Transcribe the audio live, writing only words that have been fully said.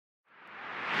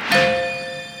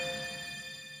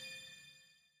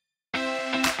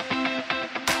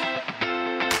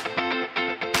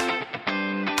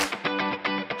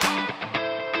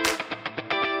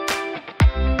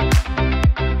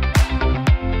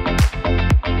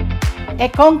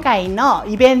今回の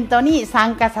イベントに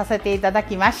参加させていただ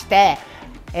きまして、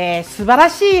素晴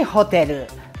らしいホテル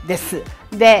です。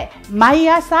で、毎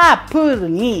朝プール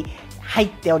に入っ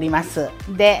ております。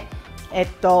で、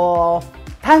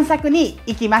探索に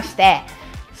行きまして、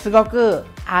すごく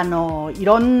い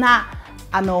ろんな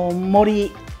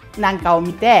森なんかを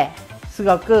見て、す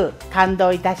ごく感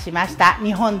動いたしました。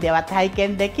日本では体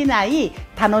験できない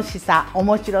楽しさ、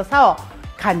面白さを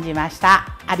感じました。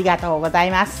ありがとうござ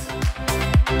います。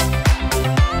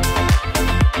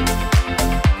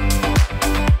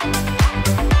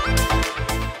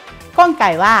今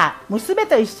回は娘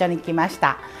と一緒に来まし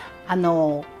た。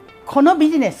この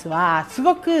ビジネスはす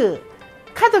ごく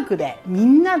家族でみ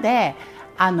んなで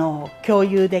共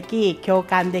有でき、共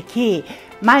感でき、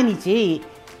毎日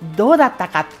どうだった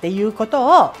かっていうこ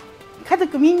とを家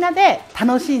族みんなで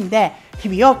楽しんで日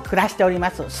々を暮らしており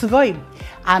ます。すごい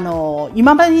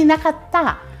今までになかっ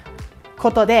た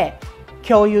ことで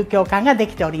共有共感がで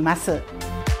きております。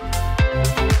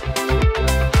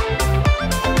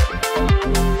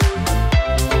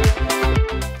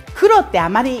苦労ってあ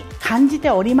まり感じ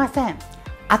ておりません。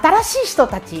新しい人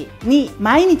たちに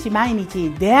毎日毎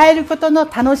日出会えることの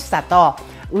楽しさと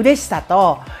嬉しさ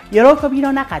と喜び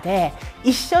の中で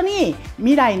一緒に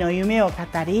未来の夢を語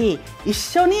り、一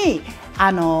緒に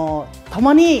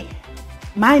共に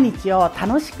毎日を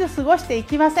楽しく過ごしてい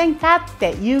きませんかっ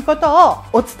ていうことを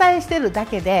お伝えしているだ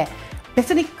けで、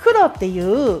別に苦労ってい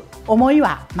う思い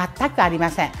は全くあり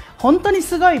ません。本当に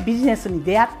すごいビジネスに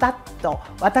出会ったと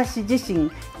私自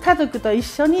身家族と一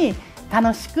緒に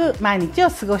楽しく毎日を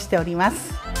過ごしておりま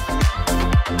す。